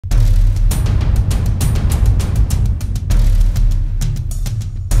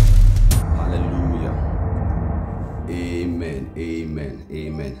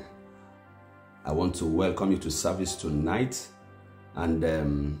Amen. I want to welcome you to service tonight, and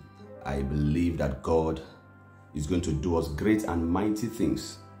I believe that God is going to do us great and mighty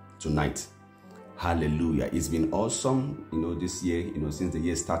things tonight. Hallelujah. It's been awesome, this year, since the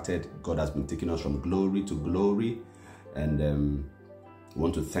year started. God has been taking us from glory to glory, and we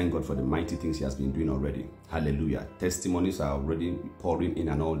want to thank God for the mighty things He has been doing already. Hallelujah. Testimonies are already pouring in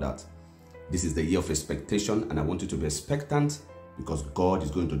and all that. This is the year of expectation, and I want you to be expectant, because God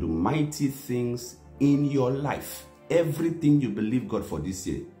is going to do mighty things in your life. Everything you believe God for this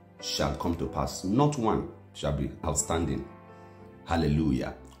year shall come to pass. Not one shall be outstanding.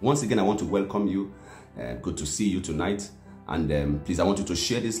 Hallelujah. Once again, I want to welcome you. Good to see you tonight. And please, I want you to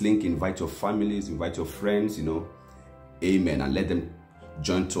share this link. Invite your families, invite your friends, Amen. And let them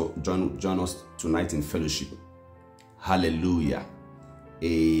join us tonight in fellowship. Hallelujah.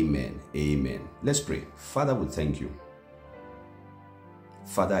 Amen. Amen. Let's pray. Father, we thank you.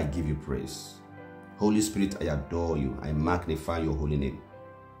 Father, I give you praise. Holy Spirit, I adore you. I magnify your holy name.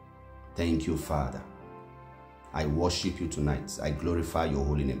 Thank you, Father. I worship you tonight. I glorify your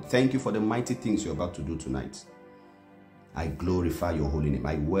holy name. Thank you for the mighty things you're about to do tonight. I glorify your holy name.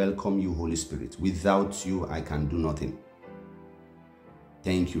 I welcome you, Holy Spirit. Without you, I can do nothing.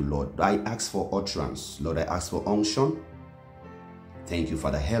 Thank you, Lord. I ask for utterance. Lord, I ask for unction. Thank you,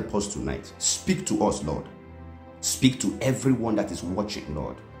 Father. Help us tonight. Speak to us, Lord. Speak to everyone that is watching,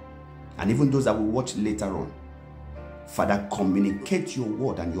 Lord. And even those that will watch later on. Father, communicate your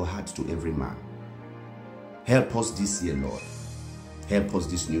word and your heart to every man. Help us this year, Lord. Help us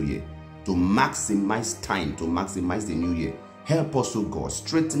this new year to maximize time, to maximize the new year. Help us, oh God,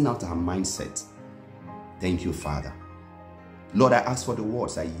 straighten out our mindset. Thank you, Father. Lord, I ask for the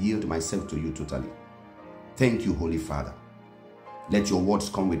words. I yield myself to you totally. Thank you, Holy Father. Let your words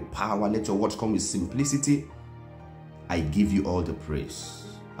come with power. Let your words come with simplicity. I give you all the praise.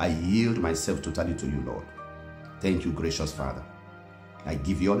 I yield myself totally to you, Lord. Thank you, gracious Father. I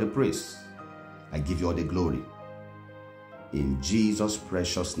give you all the praise. I give you all the glory. In Jesus'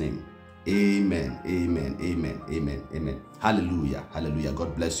 precious name. Amen. Amen. Amen. Amen. Amen. Hallelujah. Hallelujah.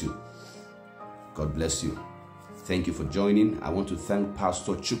 God bless you. God bless you. Thank you for joining. I want to thank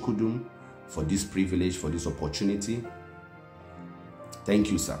Pastor Chukudum for this privilege, for this opportunity. Thank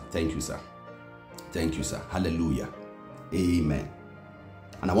you, sir. Thank you, sir. Thank you, sir. Hallelujah. Amen.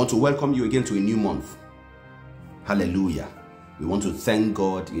 And I want to welcome you again to a new month. Hallelujah. We want to thank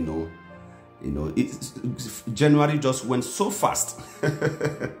God, January just went so fast.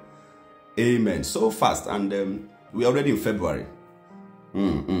 Amen. So fast. And we're already in February.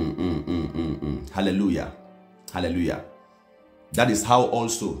 Hallelujah. Hallelujah. That is how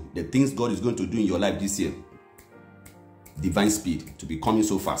also the things God is going to do in your life this year. Divine speed to be coming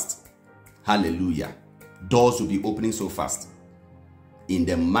so fast. Hallelujah. Doors will be opening so fast. In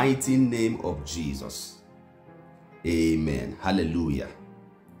the mighty name of Jesus. Amen. Hallelujah.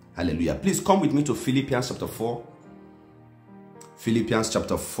 Hallelujah. Please come with me to Philippians chapter 4. Philippians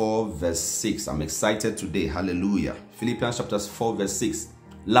chapter 4 verse 6. I'm excited today. Hallelujah. Philippians chapter 4 verse 6.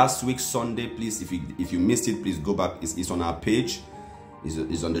 Last week Sunday, please, if you missed it, please go back. It's on our page.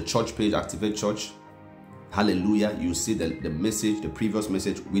 It's on the church page, Activate Church. Hallelujah. You see the message, the previous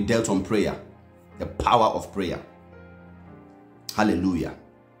message. We dealt on prayer. The power of prayer. Hallelujah.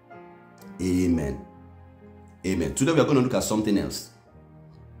 Amen. Amen. Today we are going to look at something else.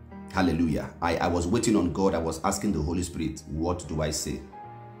 Hallelujah. I was waiting on God. I was asking the Holy Spirit, what do I say?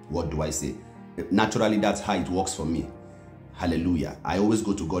 What do I say? Naturally, that's how it works for me. Hallelujah. I always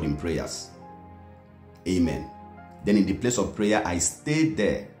go to God in prayers. Amen. Then in the place of prayer, I stay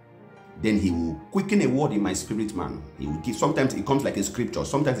there. Then He will quicken a word in my spirit, man. He will give. Sometimes it comes like a scripture.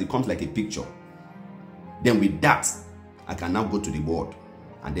 Sometimes it comes like a picture. Then with that, I can now go to the word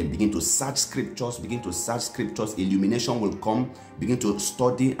and then begin to search scriptures, illumination will come, begin to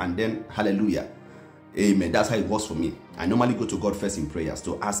study, and then hallelujah. Amen. That's how it works for me. I normally go to God first in prayers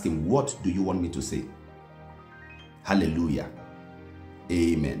to ask Him, what do you want me to say? Hallelujah.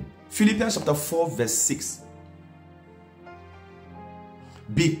 Amen. Philippians chapter 4 verse 6.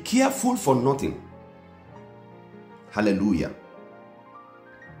 Be careful for nothing. Hallelujah.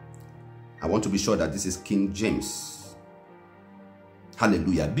 I want to be sure that this is King James.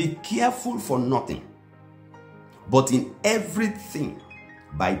 Hallelujah. Be careful for nothing, but in everything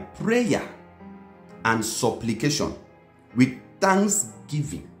by prayer and supplication with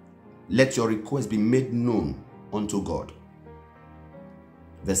thanksgiving let your requests be made known unto God.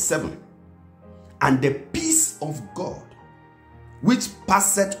 Verse 7. And the peace of God, which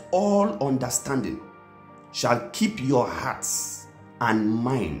passeth all understanding, shall keep your hearts and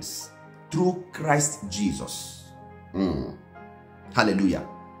minds through Christ Jesus. Hallelujah.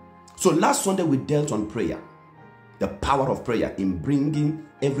 So last Sunday we dealt on prayer, the power of prayer in bringing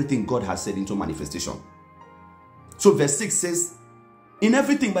everything God has said into manifestation. So verse 6 says, in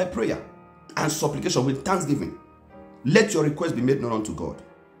everything by prayer and supplication with thanksgiving, let your request be made known unto God.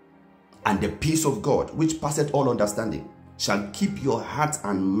 And the peace of God, which passeth all understanding, shall keep your hearts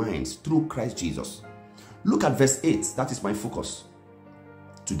and minds through Christ Jesus. Look at verse 8. That is my focus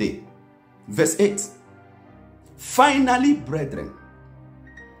today. Verse 8. Finally, brethren,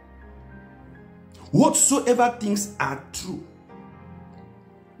 whatsoever things are true,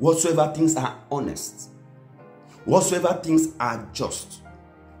 whatsoever things are honest, whatsoever things are just,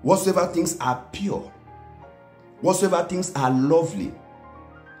 whatsoever things are pure, whatsoever things are lovely,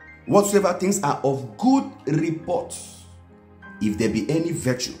 whatsoever things are of good report, if there be any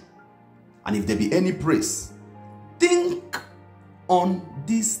virtue, and if there be any praise, think on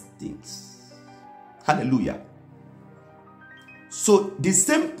these things. Hallelujah. So the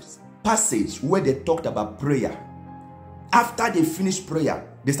same passage where they talked about prayer, after they finished prayer,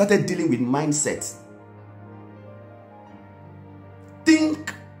 they started dealing with mindset.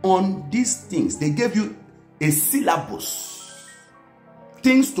 Think on these things. They gave you a syllabus,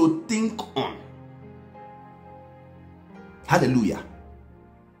 things to think on. Hallelujah.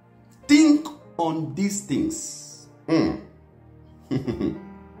 Think on these things.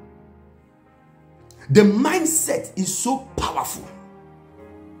 The mindset is so powerful.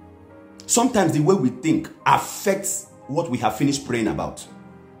 Sometimes the way we think affects what we have finished praying about.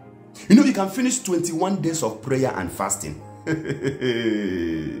 You know, you can finish 21 days of prayer and fasting.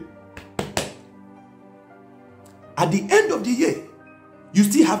 At the end of the year, you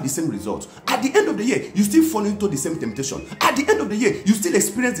still have the same results. At the end of the year, you still fall into the same temptation. At the end of the year, you still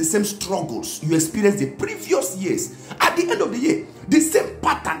experience the same struggles you experienced the previous years. At the end of the year, the same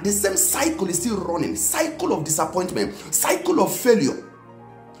pattern, the same cycle is still running. Cycle of disappointment, cycle of failure,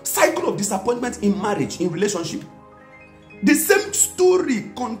 cycle of disappointment in marriage, in relationship. The same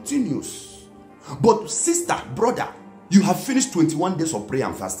story continues. But sister, brother, you have finished 21 days of prayer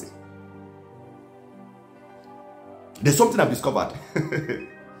and fasting. There's something I've discovered.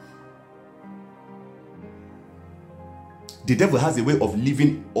 The devil has a way of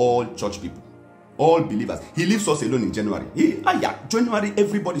leaving all church people, all believers. He leaves us alone in January. January,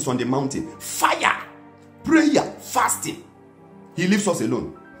 everybody's on the mountain. Fire, prayer, fasting. He leaves us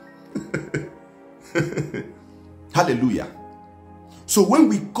alone. Hallelujah. So when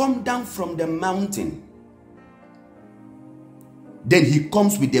we come down from the mountain, then he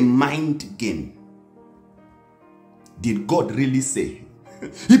comes with a mind game. Did God really say?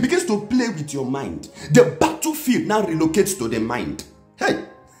 He begins to play with your mind. The battlefield now relocates to the mind. Hey.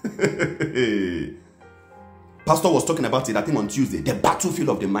 Pastor was talking about it, I think on Tuesday. The battlefield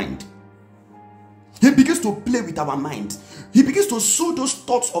of the mind. He begins to play with our mind. He begins to sow those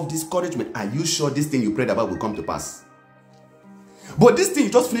thoughts of discouragement. Are you sure this thing you prayed about will come to pass? But this thing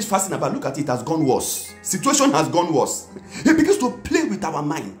you just finished fasting about, look at it, has gone worse. Situation has gone worse. He begins to play with our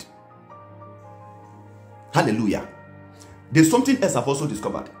mind. Hallelujah. There's something else I've also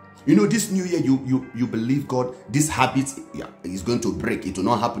discovered. You know, this new year, you believe God, this habit is going to break. It will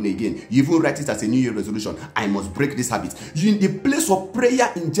not happen again. You even write it as a new year resolution. I must break this habit. You in the place of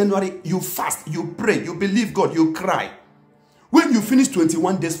prayer in January, you fast, you pray, you believe God, you cry. When you finish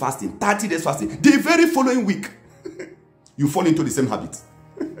 21 days fasting, 30 days fasting, the very following week, you fall into the same habit.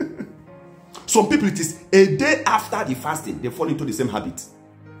 Some people, it is a day after the fasting, they fall into the same habit.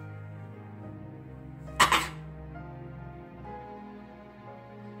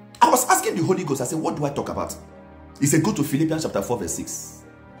 I was asking the Holy Ghost, I said, what do I talk about? He said, go to Philippians chapter 4 verse 6.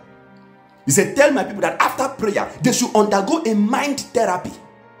 He said, tell my people that after prayer, they should undergo a mind therapy.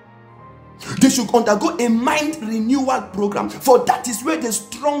 They should undergo a mind renewal program, for that is where the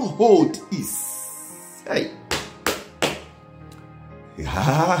stronghold is. Hey.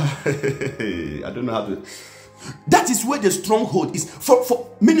 I don't know how to. That is where the stronghold is. For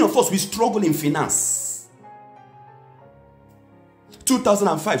many of us, we struggle in finance.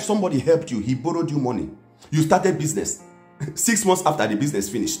 2005, somebody helped you. He borrowed you money. You started business. 6 months after the business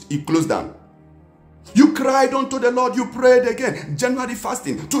finished, it closed down. You cried unto the Lord. You prayed again. January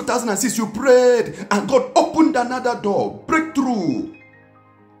fasting, 2006, you prayed. And God opened another door. Breakthrough.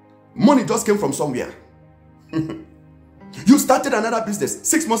 Money just came from somewhere. You started another business.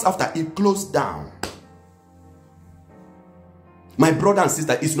 6 months after, it closed down. My brother and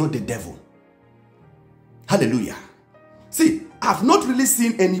sister, it's not the devil. Hallelujah. See, I've not really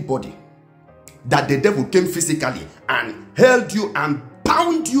seen anybody that the devil came physically and held you and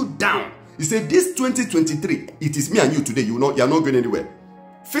bound you down. He said, this 2023, it is me and you today. You're not going anywhere.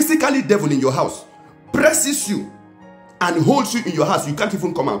 Physically, devil in your house presses you and holds you in your house. You can't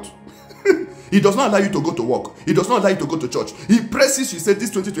even come out. He does not allow you to go to work. He does not allow you to go to church. He presses you, said, this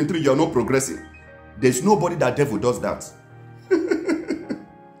 2023, you are not progressing. There's nobody that devil does that.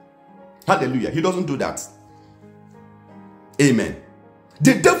 Hallelujah. He doesn't do that. Amen.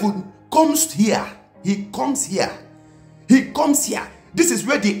 The devil comes here. He comes here. He comes here. This is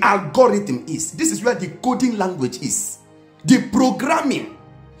where the algorithm is. This is where the coding language is. The programming.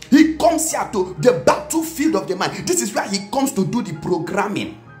 He comes here to the battlefield of the mind. This is where he comes to do the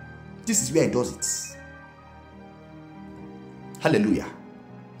programming. This is where he does it. Hallelujah.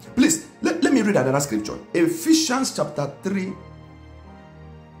 Please, let me read another scripture. Ephesians chapter 3,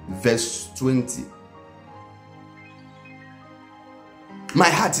 verse 20. My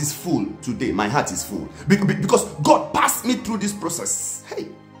heart is full today. My heart is full. Because God passed me through this process.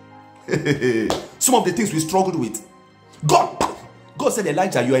 Hey. Some of the things we struggled with. God said,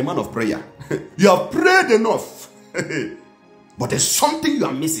 Elijah, you are a man of prayer. You have prayed enough. But there's something you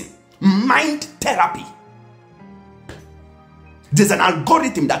are missing. Mind therapy. There's an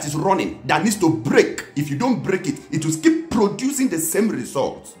algorithm that is running that needs to break. If you don't break it, it will keep producing the same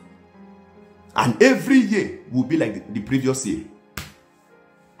result. And every year will be like the previous year.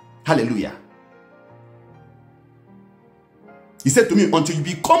 Hallelujah. He said to me, until you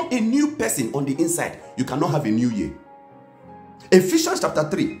become a new person on the inside, you cannot have a new year. Ephesians chapter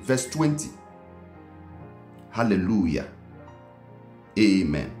 3, verse 20. Hallelujah.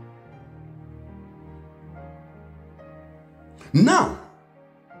 Amen. Now,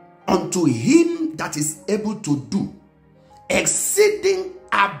 unto him that is able to do exceeding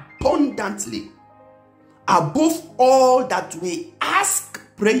abundantly above all that we ask,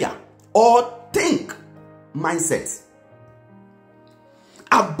 prayer, or think, mindset.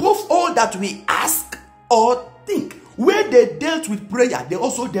 Above all that we ask or think. Where they dealt with prayer, they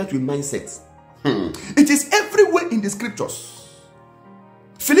also dealt with mindset. It is everywhere in the scriptures.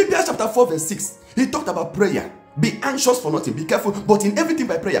 Philippians chapter 4 verse 6, he talked about prayer. Be anxious for nothing, be careful, but in everything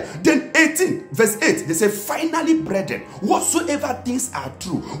by prayer. Then 18 verse 8, they say, finally, brethren, whatsoever things are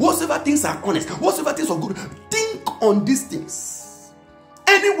true, whatsoever things are honest, whatsoever things are good, think on these things.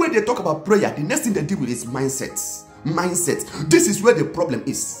 Anywhere they talk about prayer, the next thing they deal with is mindsets. Mindset. This is where the problem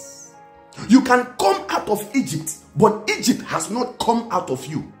is. You can come out of Egypt, but Egypt has not come out of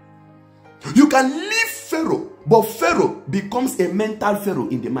you. You can leave Pharaoh, but Pharaoh becomes a mental Pharaoh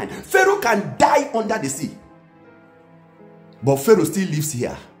in the mind. Pharaoh can die under the sea, but Pharaoh still lives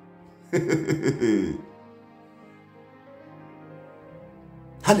here.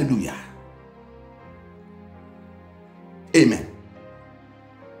 Hallelujah. Amen.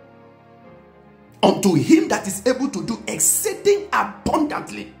 Unto him that is able to do exceeding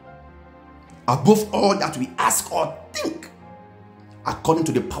abundantly above all that we ask or think, according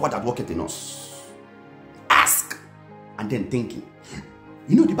to the power that worketh in us. Ask and then thinking.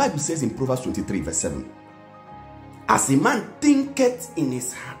 You know, the Bible says in Proverbs 23 verse 7, as a man thinketh in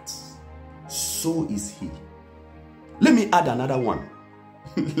his heart, so is he. Let me add another one.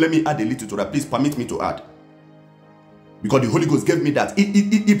 Let me add a little to that. Please permit me to add. Because the Holy Ghost gave me that.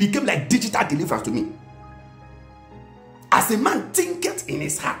 It became like digital deliverance to me. As a man thinketh in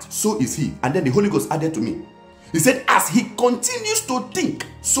his heart, so is he. And then the Holy Ghost added to me. He said, as he continues to think,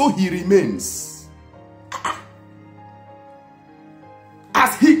 so he remains.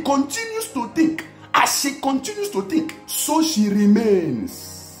 As he continues to think, as she continues to think, so she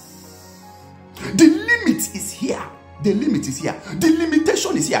remains. The limit is here. The limit is here. The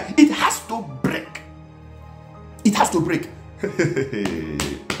limitation is here. It has to break. It has to break.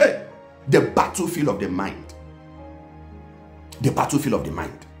 Hey, the battlefield of the mind. The battlefield of the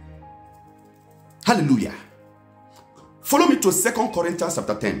mind. Hallelujah. Follow me to 2 Corinthians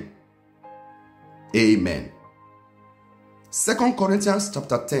chapter 10. Amen. 2 Corinthians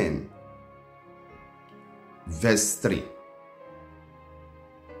chapter 10, verse 3.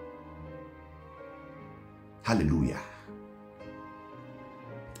 Hallelujah.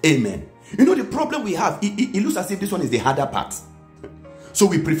 Amen. You know the problem we have, it looks as if this one is the harder part. So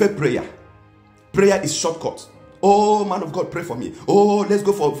we prefer prayer. Prayer is shortcut. Oh, man of God, pray for me. Oh, let's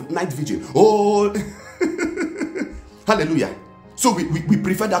go for night vigil. Oh, hallelujah. So we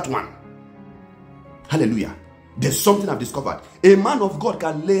prefer that one. Hallelujah. There's something I've discovered. A man of God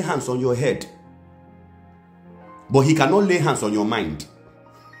can lay hands on your head, but he cannot lay hands on your mind.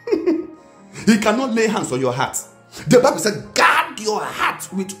 He cannot lay hands on your heart. The Bible said, guard your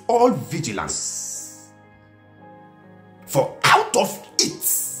heart with all vigilance, for out of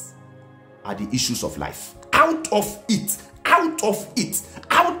it are the issues of life. Out of it, out of it,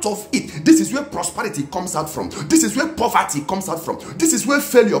 out of it. This This is where prosperity comes out from. This is where poverty comes out from. This is where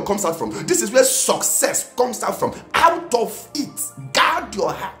failure comes out from. This is where success comes out from. Out of it, guard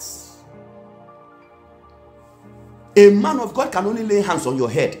your hearts. A man of God can only lay hands on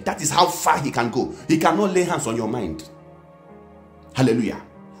your head. That is how far he can go. He cannot lay hands on your mind. Hallelujah.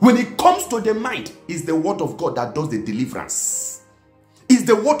 When it comes to the mind, it's the word of God that does the deliverance. It's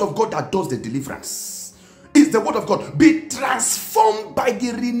the word of God that does the deliverance. It's the word of God. Be transformed by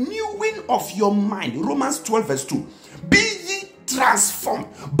the renewing of your mind. Romans 12 verse 2. Be ye transformed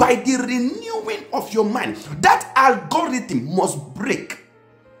by the renewing of your mind. That algorithm must break.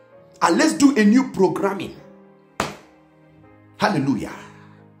 And let's do a new programming. Hallelujah.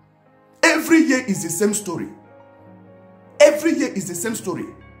 Every year is the same story. Every year is the same story.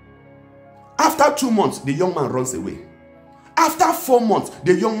 After 2 months, the young man runs away. After 4 months,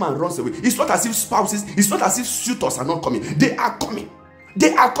 the young man runs away. It's not as if spouses, it's not as if suitors are not coming. They are coming.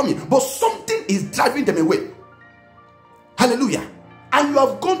 They are coming. But something is driving them away. Hallelujah. And you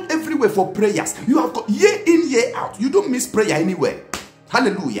have gone everywhere for prayers. You have gone year in, year out. You don't miss prayer anywhere.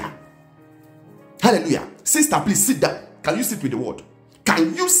 Hallelujah. Hallelujah. Sister, please sit down. Can you sit with the word?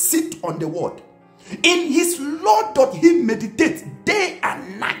 Can you sit on the word? In his law doth he meditate day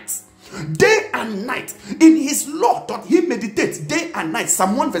and night. Day and night. In his law doth he meditate day and night.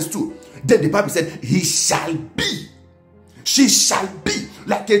 Psalm 1 verse 2. Then the Bible said, he shall be. She shall be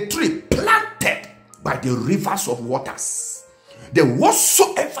like a tree planted by the rivers of waters. Then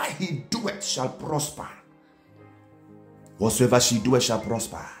whatsoever he doeth shall prosper. Whatsoever she doeth shall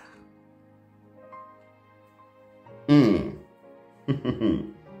prosper.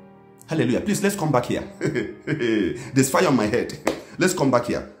 Hallelujah. Please, let's come back here. There's fire on my head. Let's come back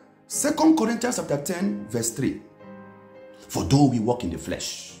here. 2 Corinthians chapter 10 verse 3. For though we walk in the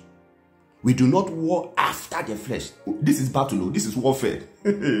flesh, we do not war after the flesh. This is battle. This is warfare.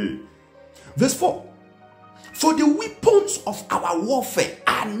 Verse 4. For the weapons of our warfare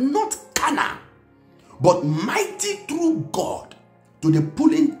are not carnal, but mighty through God to the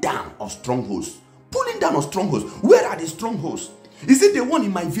pulling down of strongholds. Pulling down of strongholds. Where are the strongholds? Is it the one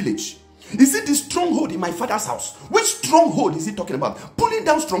in my village? Is it the stronghold in my father's house? Which stronghold is he talking about? Pulling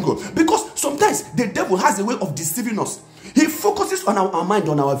down stronghold. Because sometimes the devil has a way of deceiving us. He focuses on our mind,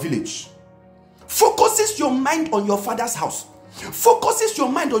 on our village. Focuses your mind on your father's house. Focuses your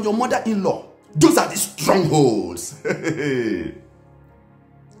mind on your mother-in-law. Those are the strongholds.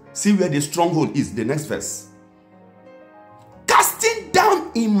 See where the stronghold is. The next verse. Casting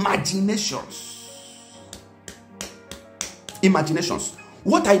down imaginations. Imaginations.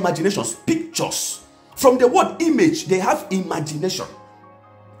 What are imaginations? Pictures. From the word image, they have imagination.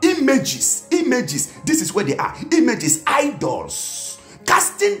 Images. Images. This is where they are. Images. Idols.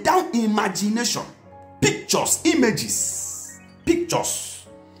 Casting down imagination. Pictures. Images. Pictures.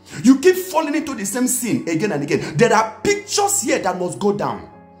 You keep falling into the same sin again and again. There are pictures here that must go down.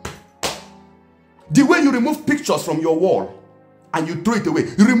 The way you remove pictures from your wall and you throw it away.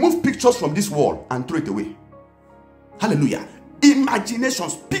 You remove pictures from this wall and throw it away. Hallelujah.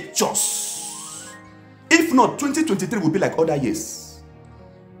 Imaginations, pictures. If not, 2023 will be like other years.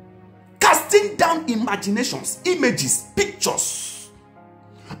 Casting down imaginations, images, pictures,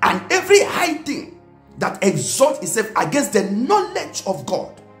 and every high thing that exalts itself against the knowledge of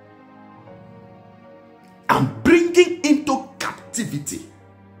God, and bringing into captivity.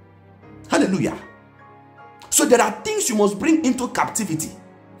 Hallelujah. So there are things you must bring into captivity.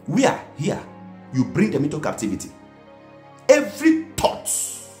 We are here. You bring them into captivity. Every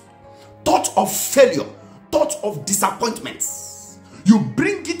thought of failure, thought of disappointments, you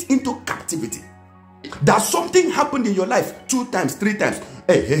bring it into captivity. That something happened in your life 2 times, 3 times.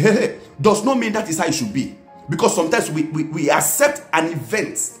 Hey, does not mean that is how it should be. Because sometimes we accept an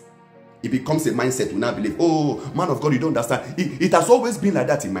event. It becomes a mindset. We now believe, oh, man of God, you don't understand. It has always been like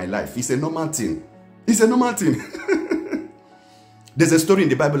that in my life. It's a normal thing. It's a normal thing. There's a story in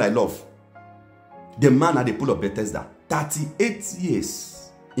the Bible I love. The man at the pool of Bethesda, 38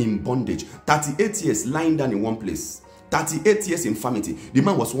 years in bondage, 38 years lying down in one place, 38 years in infirmity. The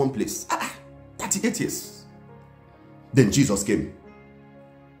man was one place. 38 years. Then Jesus came.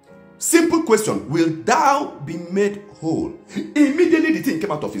 Simple question. Will thou be made whole? Immediately the thing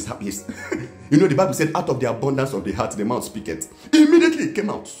came out of his heart. You know, the Bible said, out of the abundance of the heart, the mouth speaketh. Immediately it came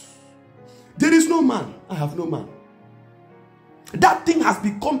out. There is no man. I have no man. That thing has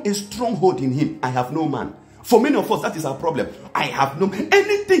become a stronghold in him. I have no man. For many of us, that is our problem. I have no man.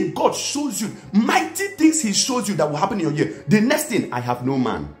 Anything God shows you, mighty things he shows you that will happen in your year. The next thing, I have no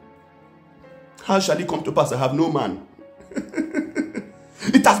man. How shall it come to pass? I have no man.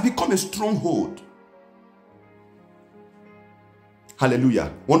 It has become a stronghold.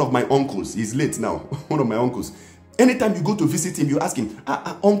 Hallelujah. One of my uncles, he's late now. One of my uncles. Anytime you go to visit him, you ask him,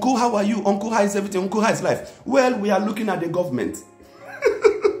 Uncle, how are you? Uncle, how is everything? Uncle, how is life? Well, we are looking at the government.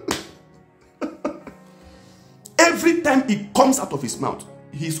 Every time it comes out of his mouth,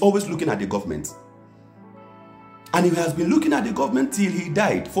 he's always looking at the government. And he has been looking at the government till he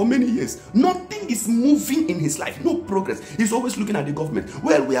died for many years. Nothing is moving in his life. No progress. He's always looking at the government.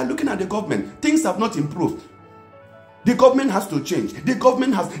 Well, we are looking at the government. Things have not improved. The government has to change. The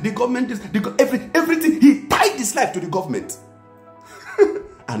government is, everything. He tied his life to the government.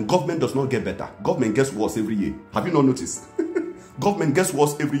 And government does not get better. Government gets worse every year. Have you not noticed? Government gets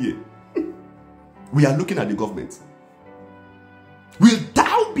worse every year. We are looking at the government. Will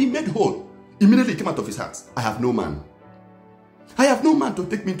thou be made whole? Immediately came out of his heart. I have no man. I have no man to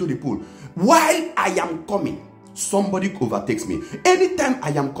take me to the pool. While I am coming, somebody overtakes me. Anytime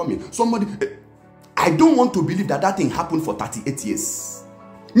I am coming, somebody... I don't want to believe that thing happened for 38 years.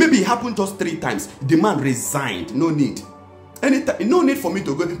 Maybe it happened just 3 times. The man resigned. No need. Anytime, no need for me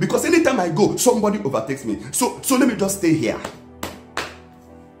to go. Because anytime I go, somebody overtakes me. So let me just stay here.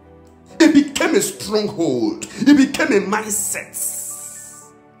 It became a stronghold. It became a mindset.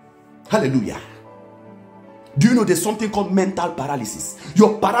 Hallelujah. Do you know there's something called mental paralysis?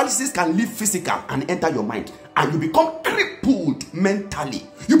 Your paralysis can leave physical and enter your mind. And you become crippled mentally.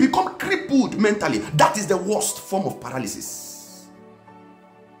 You become crippled mentally. That is the worst form of paralysis.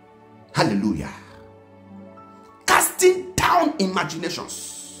 Hallelujah. Casting down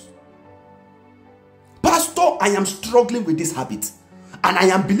imaginations. Pastor, I am struggling with this habit. And I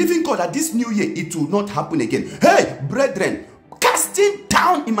am believing God that this new year it will not happen again. Hey, brethren, casting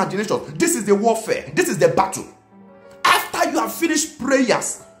down imaginations. This is the warfare. This is the battle. After you have finished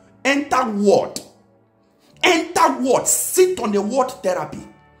prayers, enter word. Enter word. Sit on the word therapy.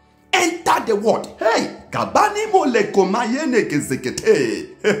 Enter the word. Hey.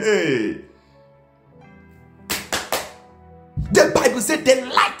 The Bible said the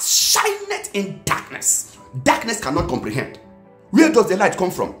light shineth in darkness. Darkness cannot comprehend. Where does the light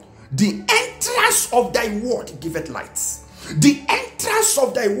come from? The entrance of thy word giveth light. The entrance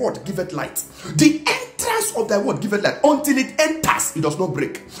of thy word giveth light. The entrance of thy word giveth light. Until it enters, it does not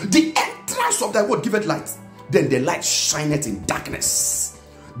break. The entrance of thy word giveth light. Then the light shineth in darkness.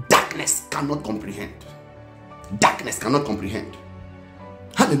 Darkness cannot comprehend. Darkness cannot comprehend.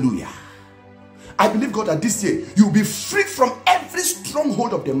 Hallelujah. I believe, God, that this year you'll be free from every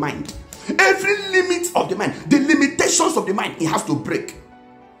stronghold of the mind. Every limit of the mind. The limitations of the mind, it has to break.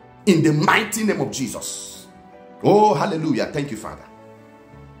 In the mighty name of Jesus. Oh, hallelujah. Thank you, Father.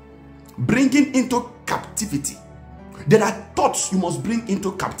 Bringing into captivity. There are thoughts you must bring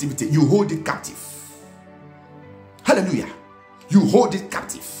into captivity. You hold it captive. Hallelujah. You hold it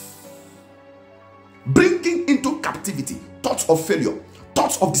captive. Bringing into captivity thoughts of failure,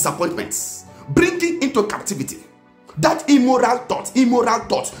 thoughts of disappointments. Bringing into captivity that immoral thought,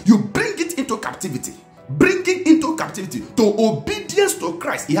 you bring it into captivity. Bringing into captivity to obedience to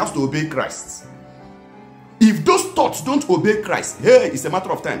Christ. He has to obey Christ. If those thoughts don't obey Christ, hey, it's a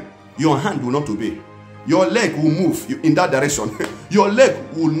matter of time. Your hand will not obey. Your leg will move in that direction. Your leg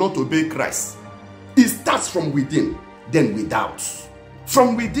will not obey Christ. It starts from within, then without.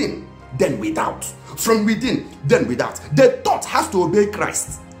 From within, then without. From within, then without. The thought has to obey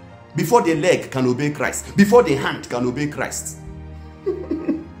Christ before the leg can obey Christ, before the hand can obey Christ.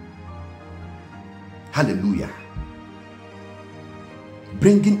 Hallelujah.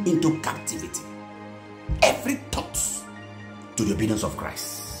 Bringing into captivity every thought to the obedience of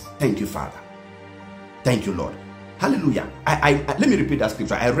Christ. Thank you, Father. Thank you, Lord. Hallelujah. Let me repeat that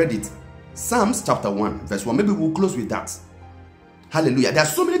scripture. I read it. Psalms chapter 1 verse 1. Maybe we'll close with that. Hallelujah. There are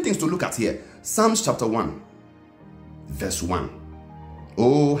so many things to look at here. Psalms chapter 1 verse 1.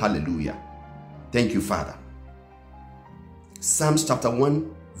 Oh, hallelujah. Thank you, Father. Psalms chapter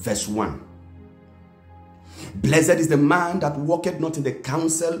 1 verse 1. Blessed is the man that walketh not in the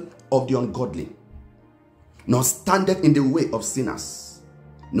counsel of the ungodly, nor standeth in the way of sinners,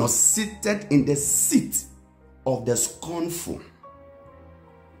 nor sitteth in the seat of the scornful.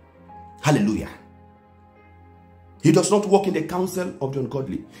 Hallelujah. He does not walk in the counsel of the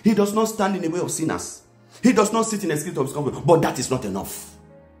ungodly. He does not stand in the way of sinners. He does not sit in the seat of scornful. But that is not enough.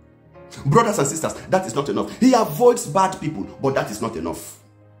 Brothers and sisters, that is not enough. He avoids bad people, but that is not enough.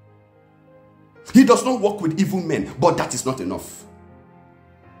 He does not walk with evil men, but that is not enough.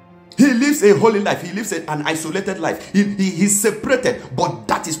 He lives a holy life. He lives an isolated life. He's separated, but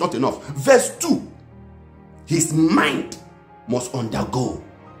that is not enough. Verse 2. His mind must undergo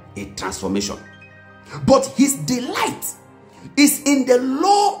a transformation. But his delight is in the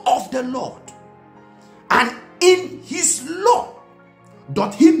law of the Lord. And in his law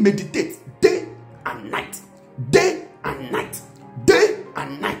doth he meditate day and night, day and night, day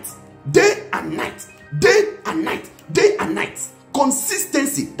and night, day and night, day and night, day and night.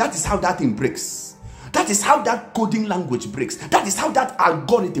 Consistency, that is how that thing breaks. That is how that coding language breaks. That is how that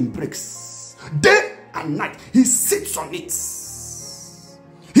algorithm breaks. Day and night, he sits on it.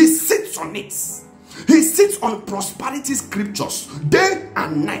 He sits on it. He sits on prosperity scriptures day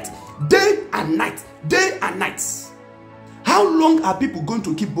and night, day and night, day and night. How long are people going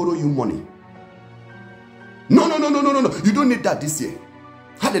to keep borrowing you money? No. You don't need that this year.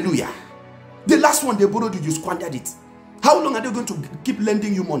 Hallelujah. The last one they borrowed you squandered it. How long are they going to keep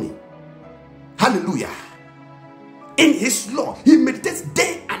lending you money? Hallelujah. In his law, he meditates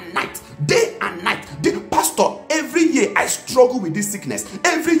day and night, day and night. Pastor, every year I struggle with this sickness.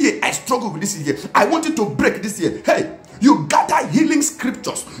 Every year I struggle with this year. I want it to break this year. Hey, you gather healing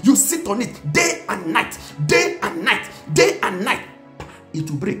scriptures. You sit on it day and night, day and night, day and night. It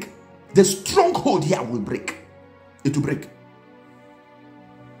will break. The stronghold here will break. It will break.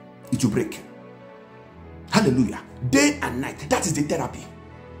 It will break. Hallelujah. Day and night. That is the therapy.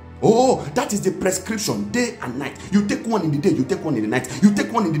 Oh, that is the prescription, day and night. You take one in the day, you take one in the night. You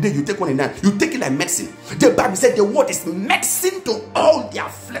take one in the day, you take one in the night. You take it like medicine. The Bible said the word is medicine to all their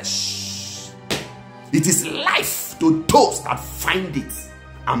flesh. It is life to those that find it,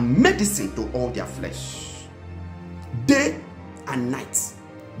 and medicine to all their flesh. Day and night.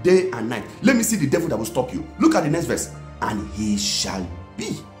 Day and night. Let me see the devil that will stop you. Look at the next verse. And he shall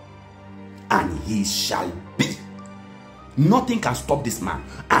be. And he shall be. Nothing can stop this man.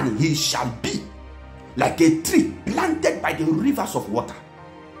 And he shall be like a tree planted by the rivers of water,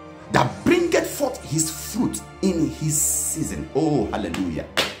 that bringeth forth his fruit in his season. Oh, hallelujah.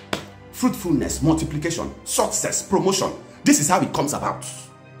 Fruitfulness, multiplication, success, promotion. This is how it comes about.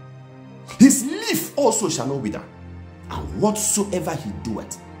 His leaf also shall not wither, and whatsoever he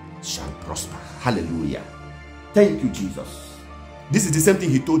doeth shall prosper. Hallelujah. Thank you, Jesus. This is the same thing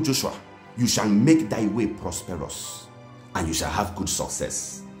he told Joshua. You shall make thy way prosperous, and you shall have good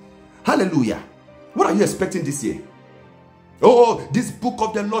success. Hallelujah. What are you expecting this year? Oh, this book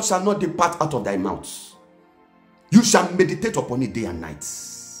of the Lord shall not depart out of thy mouth. You shall meditate upon it day and night.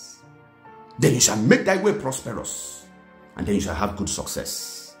 Then you shall make thy way prosperous, and then you shall have good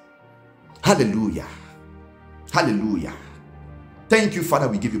success. Hallelujah. Hallelujah. Thank you, Father.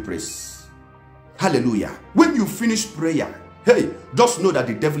 We give you praise. Hallelujah. When you finish prayer, hey, just know that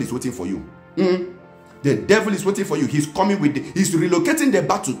the devil is waiting for you. The devil is waiting for you. He's coming with he's relocating the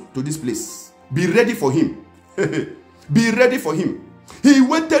battle to this place. Be ready for him. Be ready for him. He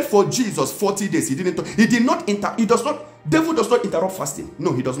waited for Jesus 40 days. He does not, devil does not interrupt fasting.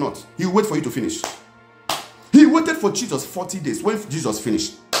 No, he does not. He will wait for you to finish. He waited for Jesus 40 days. When Jesus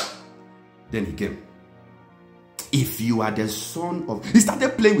finished, then he came. If you are the son of... He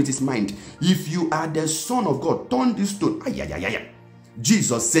started playing with his mind. If you are the son of God, turn this stone.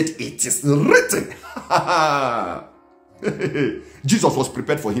 Jesus said, it is written. Jesus was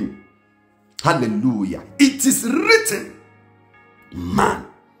prepared for him. Hallelujah. It is written, man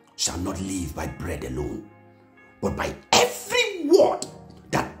shall not live by bread alone, but by every word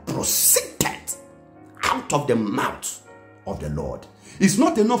that proceeded out of the mouth of the Lord. It's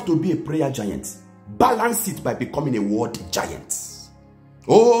not enough to be a prayer giant. Balance it by becoming a word giant.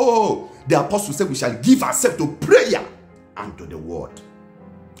 Oh, the apostle said we shall give ourselves to prayer and to the word.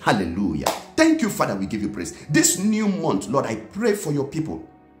 Hallelujah. Thank you, Father. We give you praise. This new month, Lord, I pray for your people,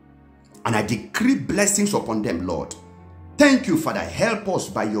 and I decree blessings upon them, Lord. Thank you, Father. Help us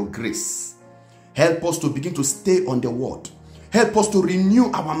by your grace. Help us to begin to stay on the word. Help us to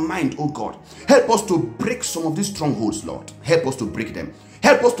renew our mind, oh God. Help us to break some of these strongholds, Lord. Help us to break them.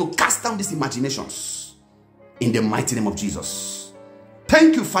 Help us to cast down these imaginations in the mighty name of Jesus.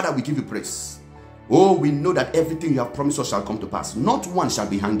 Thank you, Father. We give you praise. Oh, we know that everything you have promised us shall come to pass. Not one shall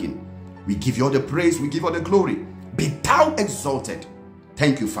be hanging. We give you all the praise. We give you all the glory. Be thou exalted.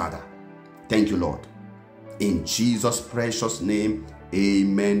 Thank you, Father. Thank you, Lord. In Jesus' precious name,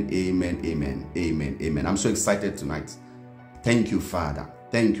 amen, amen, amen, amen, amen. I'm so excited tonight. Thank you, Father.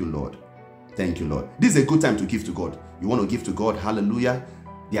 Thank you, Lord. Thank you, Lord. This is a good time to give to God. You want to give to God, hallelujah.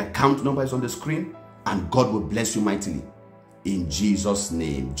 The account number is on the screen, and God will bless you mightily. In Jesus'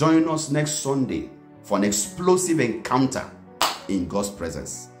 name. Join us next Sunday for an explosive encounter in God's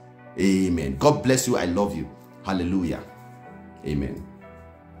presence. Amen. God bless you. I love you. Hallelujah. Amen.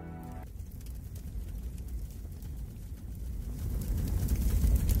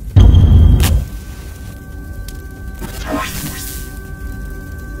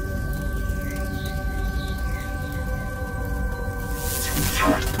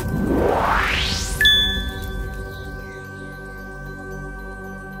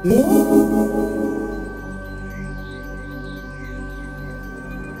 Lord.